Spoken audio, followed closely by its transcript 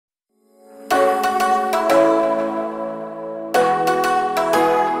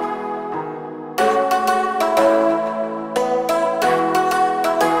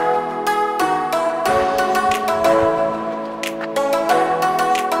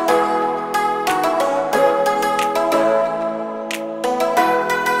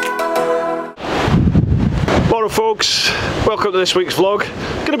folks, welcome to this week's vlog.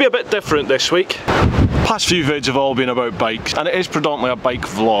 Going to be a bit different this week. Past few vids have all been about bikes, and it is predominantly a bike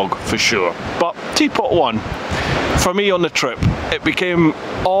vlog for sure. But TeapotOne, for me on the trip, it became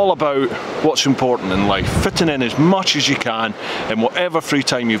all about what's important in life. Fitting in as much as you can in whatever free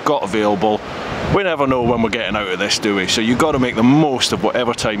time you've got available. We never know when we're getting out of this, do we? So you've got to make the most of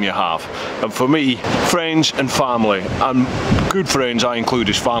whatever time you have. And for me, friends and family, and good friends I include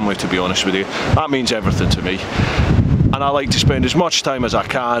as family, to be honest with you, that means everything to me. And I like to spend as much time as I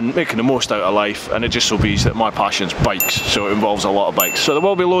can making the most out of life, and it just so be that my passion's bikes, so it involves a lot of bikes. So there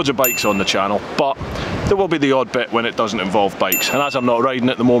will be loads of bikes on the channel, but there will be the odd bit when it doesn't involve bikes, and as I'm not riding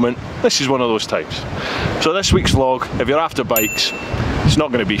at the moment, this is one of those times. So this week's vlog, if you're after bikes, it's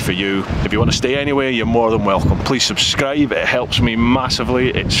not going to be for you. If you want to stay anyway, you're more than welcome. Please subscribe, it helps me massively.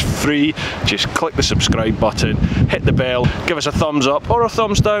 It's free, just click the subscribe button, hit the bell, give us a thumbs up or a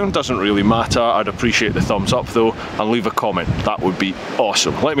thumbs down, doesn't really matter. I'd appreciate the thumbs up though, and leave a comment, that would be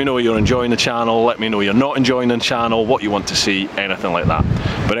awesome. Let me know you're enjoying the channel, let me know you're not enjoying the channel, what you want to see, anything like that.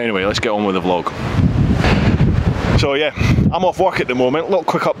 But anyway, let's get on with the vlog. So yeah, I'm off work at the moment. Little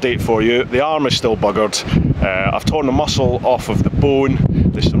quick update for you. The arm is still buggered. I've torn the muscle off of the bone.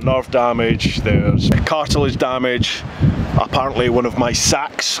 There's some nerve damage. There's cartilage damage. Apparently one of my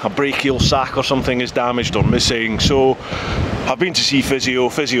sacs, a brachial sac or something, is damaged or missing. So I've been to see physio.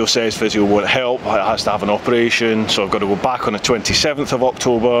 Physio says physio won't help. It has to have an operation. So I've got to go back on the 27th of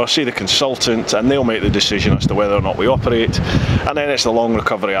October, see the consultant, and they'll make the decision as to whether or not we operate. And then it's the long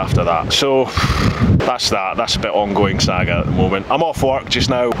recovery after that. So that's that. That's a bit ongoing saga at the moment. I'm off work just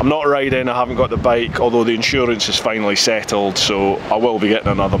now. I'm not riding. I haven't got the bike, although the insurance is finally settled. So I will be getting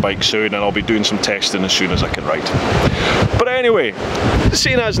another bike soon, and I'll be doing some testing as soon as I can ride. But anyway,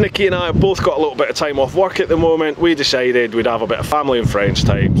 seeing as Nikki and I have both got a little bit of time off work at the moment, we decided we'd have a bit of family and friends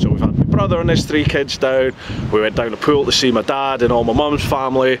time. So we've had my brother and his 3 kids down. We went down to Poole to see my dad and all my mum's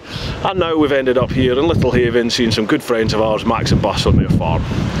family. And now we've ended up here in Little Haven seeing some good friends of ours, Max and Bus, on their farm.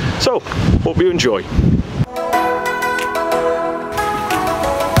 So, hope you enjoy.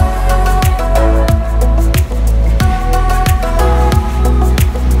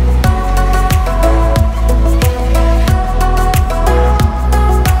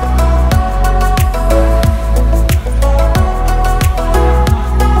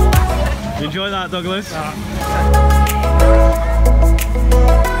 Enjoy that, Douglas.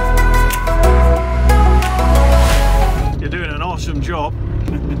 You're doing an awesome job.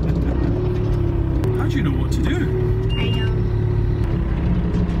 How do you know what to do? I know.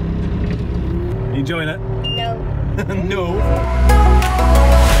 You enjoying it? No. No.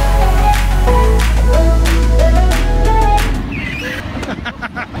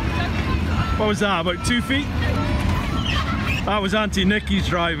 What was that, about 2 feet? That was Auntie Nikki's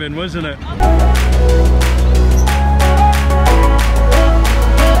driving, wasn't it?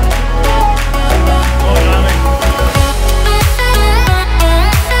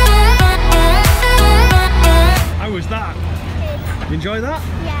 How was that? You enjoy that?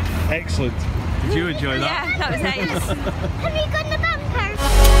 Yeah. Excellent. Did you enjoy that? Yeah, that was nice. Have you got the bumper?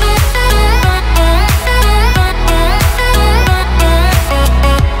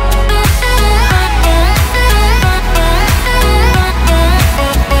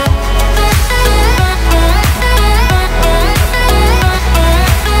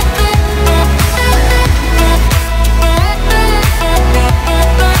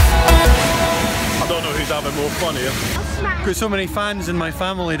 More fun here. Got so many fans in my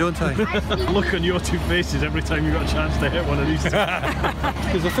family, don't I? Look on your 2 faces every time you got a chance to hit one of these two.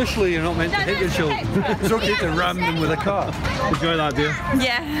 Because officially you're not meant to hit your children. It's okay to ram them with a car. Enjoy that, dear.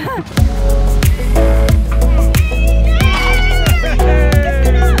 Yeah.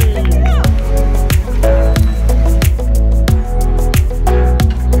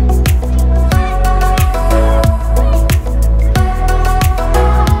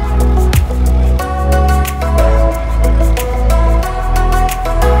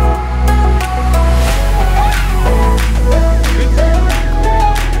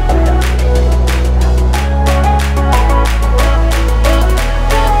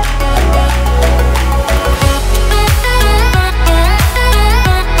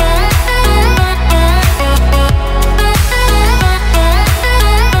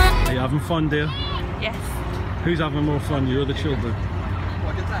 Fun, dear? Yes. Who's having more fun, you or the children?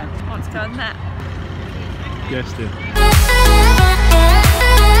 Want to go on that? Yes, dear.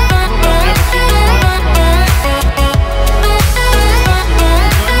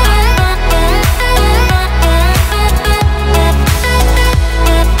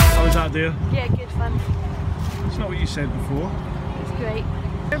 How was that, dear? Yeah, good fun. It's not what you said before. It's great.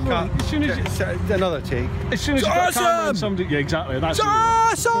 Everyone, as soon as Another take. as soon as you got a camera and somebody, yeah, exactly. That's it.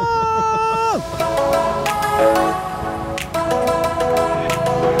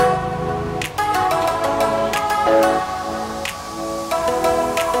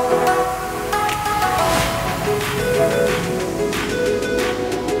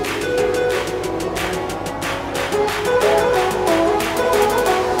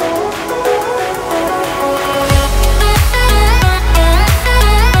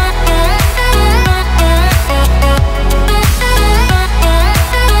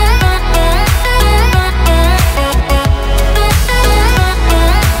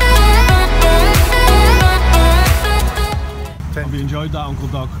 Have you enjoyed that, Uncle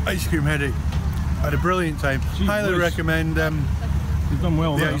Doug? Ice cream headache. I had a brilliant time. Gee Highly whiz. recommend You've done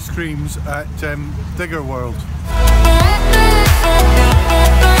well the there. ice creams at Digger World.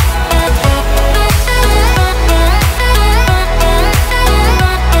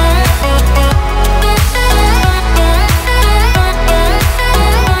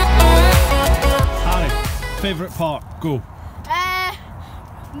 Harry, favourite part, go.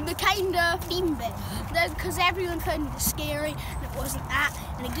 The kind of theme bit, because everyone found it scary and it wasn't that,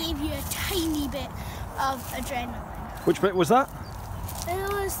 and it gave you a tiny bit of adrenaline. Which bit was that? It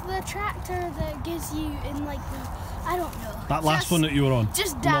was the tractor that gives you in like the, I don't know. That last one that you were on?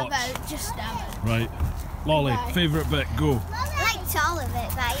 Just dab Lots. out, just dab out. Right. Lolly, Right. favourite bit, go. I liked all of it,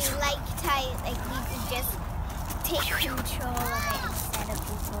 but I liked how like you could just take control of it instead of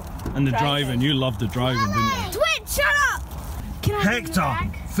people. And the driving, you loved the driving, didn't you? Twitch, shut up! Can I Hector,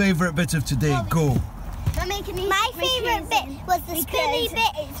 favourite bit of today, go. My favourite bit was the spinny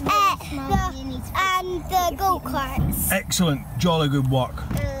bit and the go-karts. Excellent, jolly good work.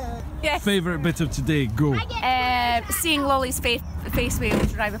 Yes. Favourite bit of today, go. Seeing Lolly's face be able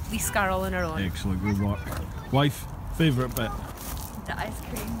to drive a police car all on her own. Excellent, good work. Wife, favourite bit? The ice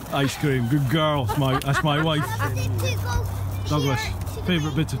cream. Ice cream, good girl. That's my wife. Douglas,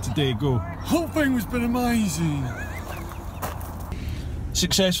 favourite bit of today, go. Whole thing has been amazing.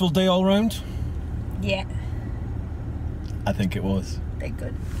 Successful day all round? Yeah. I think it was. Very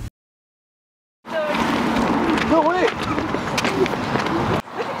good. No way! Look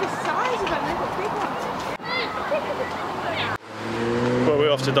at the size of them, they've got big ones. Where are we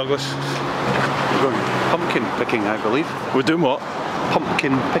off to, Douglas? We're going pumpkin picking, I believe. We're doing what?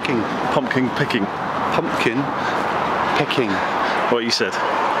 Pumpkin picking. Pumpkin picking. Pumpkin picking. What you said.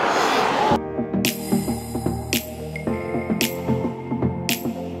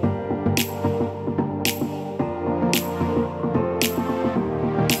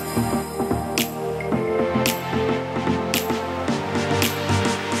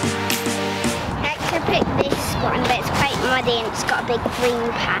 Hector picked this one, but it's quite muddy and it's got a big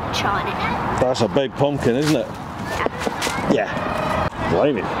green patch on it. That's a big pumpkin, isn't it? Yeah.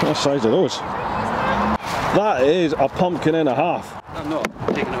 Blimey, what size are those? That is a pumpkin and a half. I'm not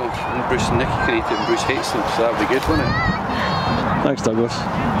taking it off from Bruce and Nikki can eat it and Bruce hates them, so that would be good, wouldn't it? Thanks, Douglas.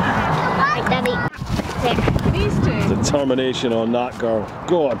 Right, Daddy. There. These two. Determination on that girl.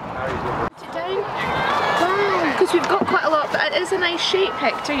 Go on. Because we've got quite a lot, but it is a nice shape,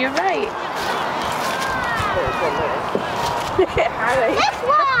 Hector, you're right. This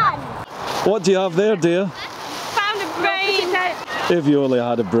one! What do you have there, dear? Found a brain! If you only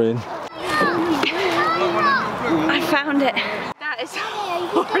had a brain. I found it. That is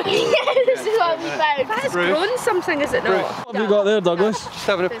this is what we found. That has grown something, is it not? What have you got there, Douglas? Just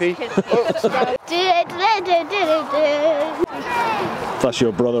having a pee. That's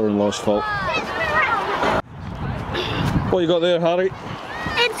your brother-in-law's fault. What you got there, Harry?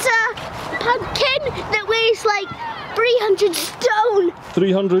 It's a pumpkin that weighs like 300 stone.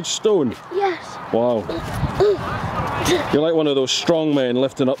 300 stone? Yes. Wow. You're like one of those strong men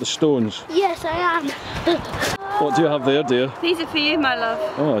lifting up the stones. Yes, I am. What do you have there, dear? These are for you, my love.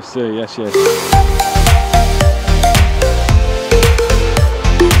 Oh, I see, yes, yes.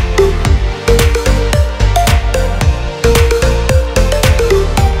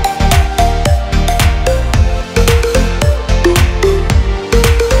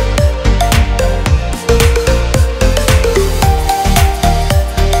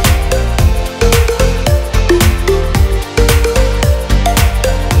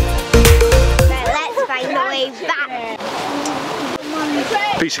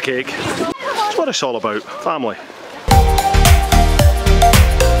 Piece of cake. That's what it's all about, family.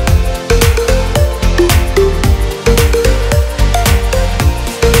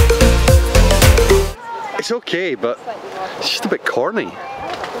 It's okay, but it's just a bit corny.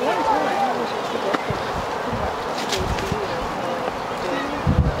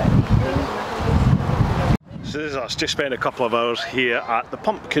 So this is us, just spent a couple of hours here at the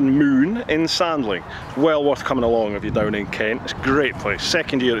Pumpkin Moon in Sandling. Well worth coming along if you're down in Kent. It's a great place.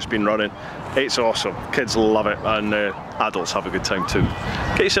 Second year it's been running. It's awesome. Kids love it and adults have a good time too.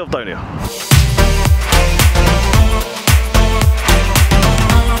 Get yourself down here.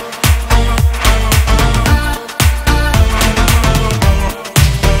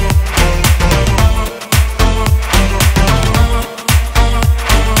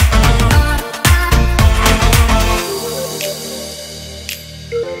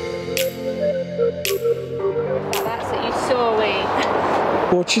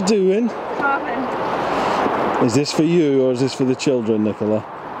 What you doing? Carving. Is this for you or is this for the children, Nicola?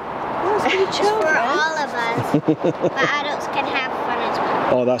 It's for the children. For all of us. But adults can have fun as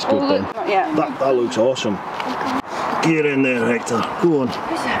well. Oh, that's good then. Yeah. That looks awesome. Get in there, Hector. Go on.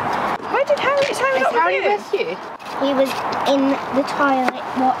 Where did Harry? Is Harry not with you? He was in the toilet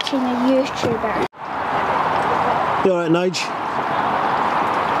watching a YouTuber. You alright, Nige?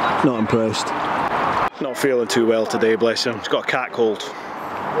 Not impressed. Not feeling too well today, bless him. He's got a cat cold.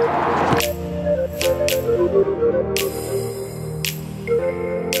 Are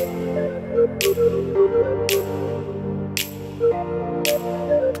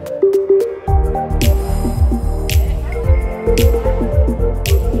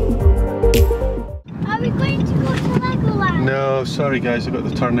we going to go to Legoland? No, sorry guys, I got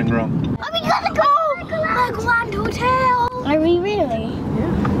the turning wrong. Are we gonna go to Legoland Hotel? Are we really?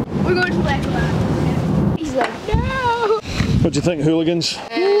 We're going to Legoland. He's like, no! What do you think, hooligans?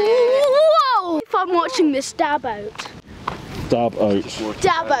 Whoa! Fun watching this dab out. Dab out.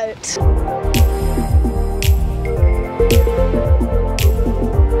 Dab out.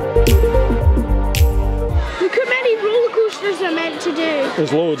 Look how many roller coasters they're meant to do.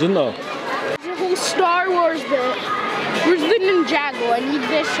 There's loads, isn't there? There's a whole Star Wars bit. Where's the Ninjago? I need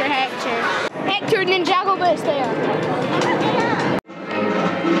this for Hector. Hector, Ninjago bit's there.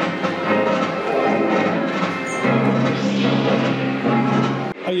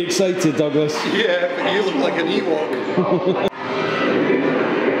 Are you excited, Douglas? Yeah, but you look like an Ewok.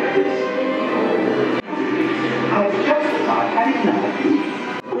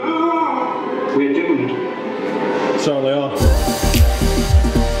 We're doomed. Certainly are.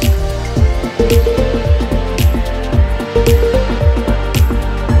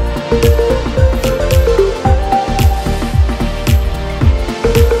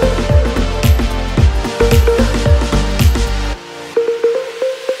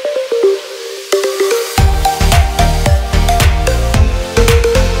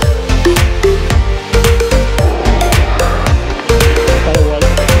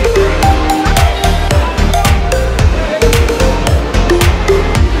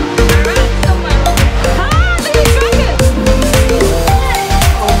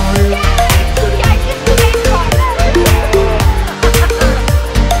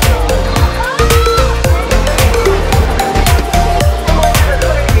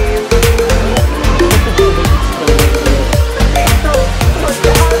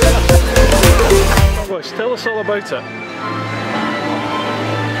 Tell us all about it.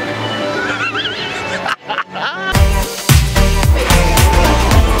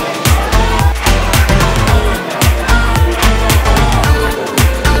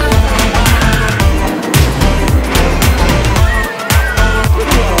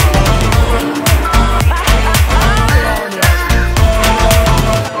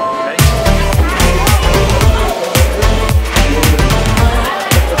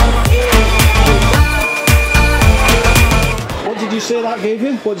 Say that gave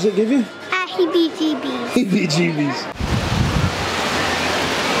you? What does it give you? Heebie-jeebies. Heebie-jeebies.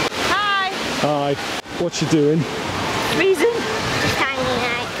 Hi. Hi. What you doing? Reason? Just hanging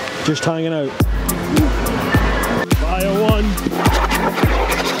out. Just hanging out. Fire one.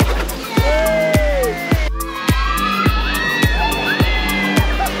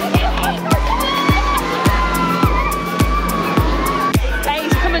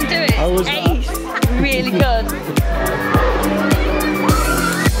 Ace, come and do it. How was Ace. Really good.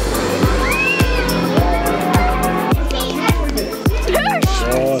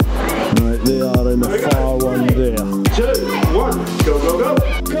 Right, they are in the far one there. 2, 1, go, go, go.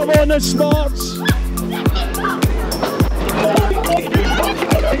 Come on, the smarts!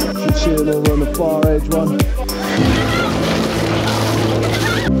 Should see them over on the far edge one.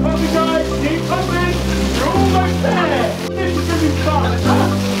 Puppy guys, keep pumping. You're almost there. This is going to be fun.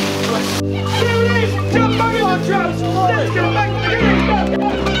 Here it is. Jump back on traps. Let's get back to the game.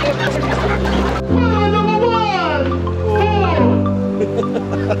 Number 1,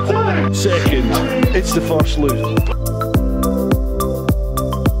 4, 2. Second, it's the first loop.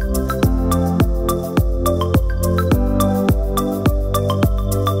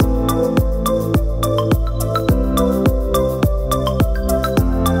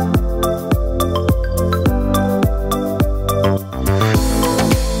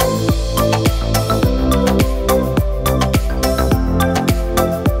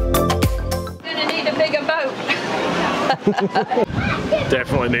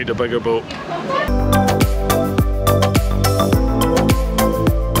 Definitely need a bigger boat.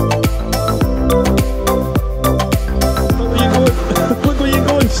 Look where you're going. Look where you're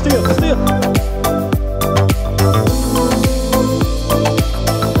going. Steer, steer.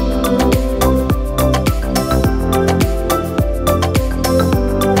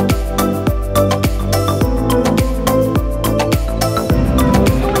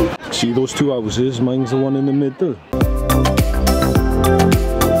 See those two houses? Mine's the one in the middle.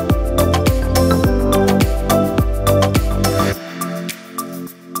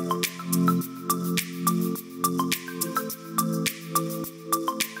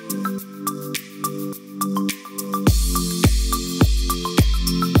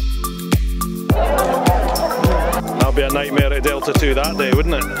 That'd be a nightmare at Delta 2 that day,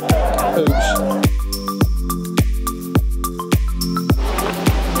 wouldn't it? Oops.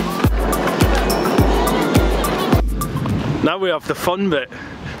 Now we have the fun bit.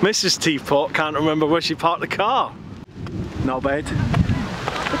 Mrs. Teapot can't remember where she parked the car. Not bad.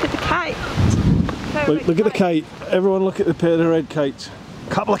 Look at the kite. Look at the kite. Everyone look at the pair of red kites.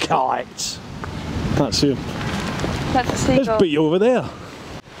 Couple of kites. Can't see them. That's a seagull. There's Bea over there.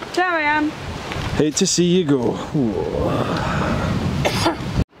 There I am. Hate to see you go.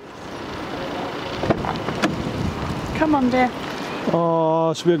 Come on, dear. Oh,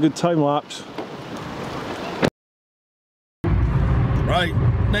 this will be a good time lapse. Right,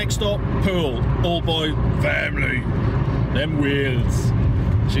 next stop, Poole. Old boy family. Them wheels.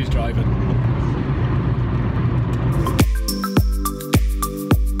 She's driving.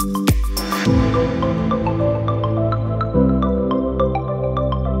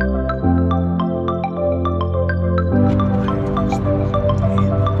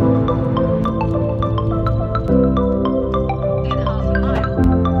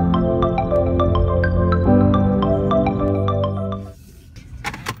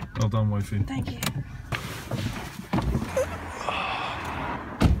 Well done, wifey. Thank you.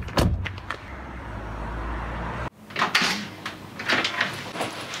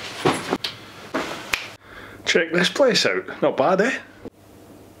 Check this place out. Not bad, eh?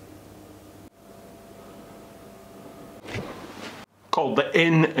 Called the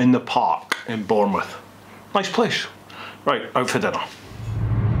Inn in the Park in Bournemouth. Nice place. Right, out for dinner.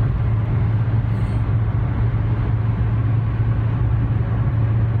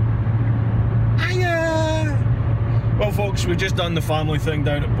 Well folks, we've just done the family thing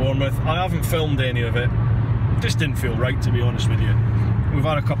down at Bournemouth. I haven't filmed any of it. Just didn't feel right, to be honest with you. We've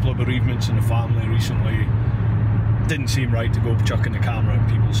had a couple of bereavements in the family recently. Didn't seem right to go chucking the camera in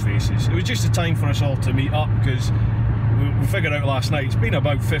people's faces. It was just a time for us all to meet up because we figured out last night it's been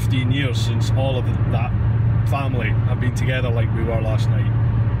about 15 years since all of that family have been together like we were last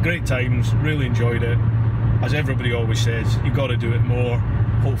night. Great times, really enjoyed it. As everybody always says, you've got to do it more.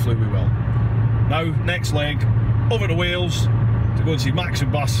 Hopefully we will. Now, next leg, over to Wales to go and see Max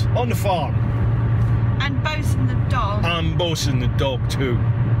and Bus on the farm. And Bosun the dog. And Bosun the dog too.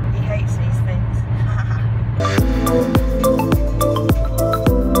 He hates these things.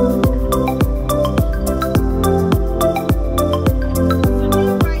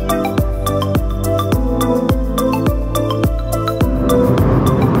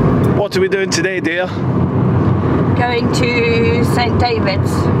 What are we doing today, dear? Going to St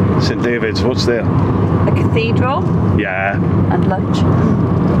David's. St David's, what's there? The Cathedral. Yeah, And lunch.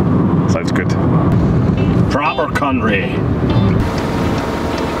 sounds good. Proper country.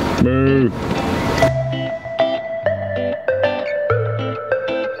 Moo.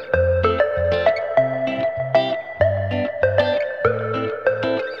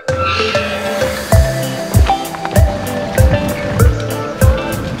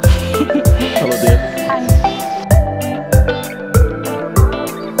 Hello, dear. Hi.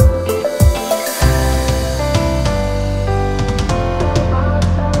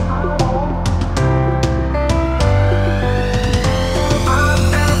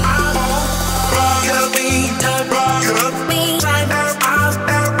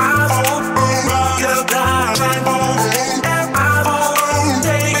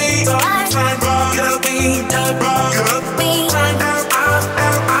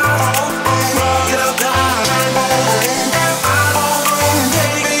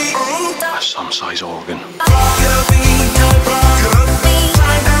 Some size organ.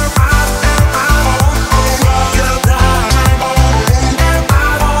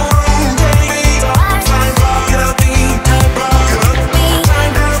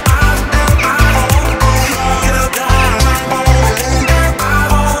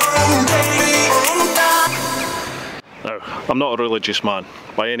 Now, I'm not a religious man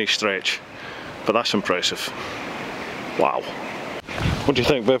by any stretch, but that's impressive. Wow. What do you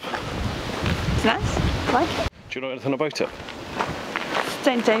think, babe? It's nice. I like it. Do you know anything about it?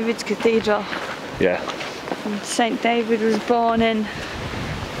 St David's Cathedral. Yeah. And St David was born in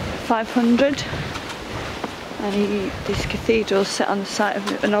 500, and this cathedral sit on the site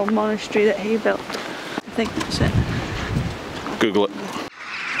of an old monastery that he built. I think that's it. Google it.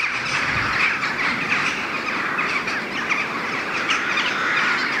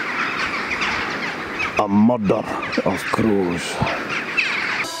 A murder of crows.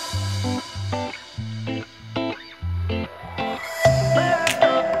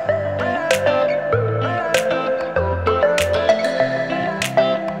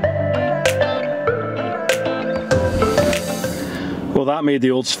 Well, that made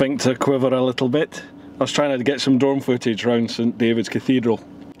the old sphincter quiver a little bit. I was trying to get some drone footage around St David's Cathedral.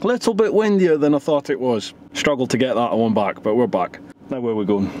 A little bit windier than I thought it was. Struggled to get that one back, but we're back. Now where are we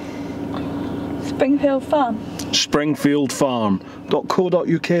going? Springfield Farm. Springfield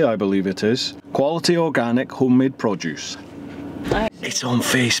Farm.co.uk, I believe it is. Quality organic homemade produce. It's on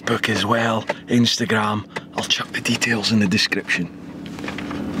Facebook as well, Instagram. I'll chuck the details in the description.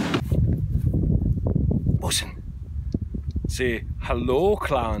 Listen. Say hello,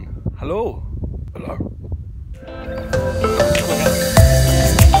 clan. Hello. Hello.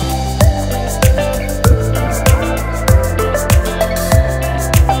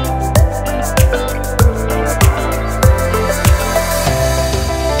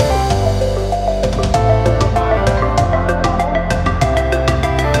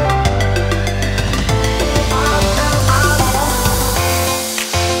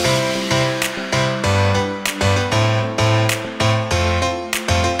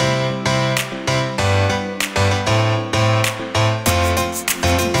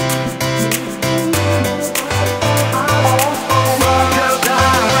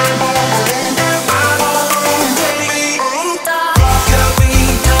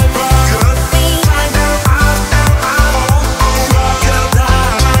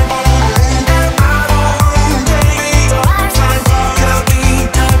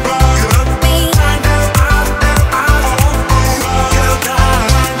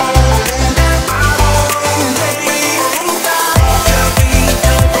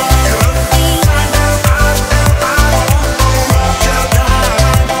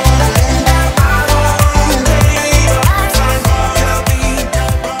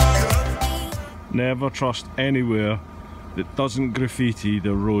 Never trust anywhere that doesn't graffiti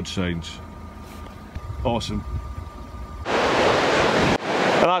the road signs. Awesome.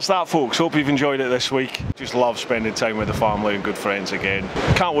 And that's that, folks. Hope you've enjoyed it this week. Just love spending time with the family and good friends again.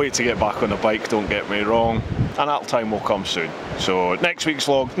 Can't wait to get back on the bike, don't get me wrong. And that time will come soon. So next week's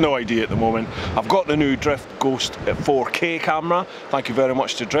vlog, no idea at the moment. I've got the new Drift Ghost 4K camera. Thank you very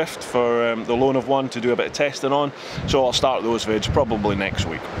much to Drift for the loan of one to do a bit of testing on. So I'll start those vids probably next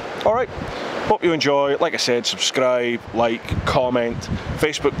week. Alright, hope you enjoy. Like I said, subscribe, like, comment,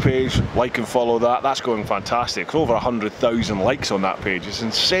 Facebook page, like and follow that. That's going fantastic. It's over 100,000 likes on that page. It's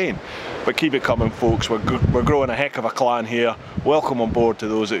insane. But keep it coming, folks. We're growing a heck of a clan here. Welcome on board to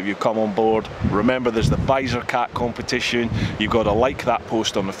those of you who come on board. Remember, there's the Visor Cat competition. You've got to like that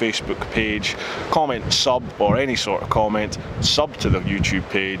post on the Facebook page, comment, sub, or any sort of comment, sub to the YouTube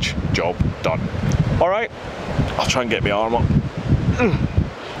page. Job done. Alright, I'll try and get my arm up.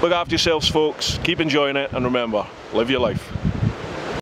 Look after yourselves, folks. Keep enjoying it, and remember, live your life.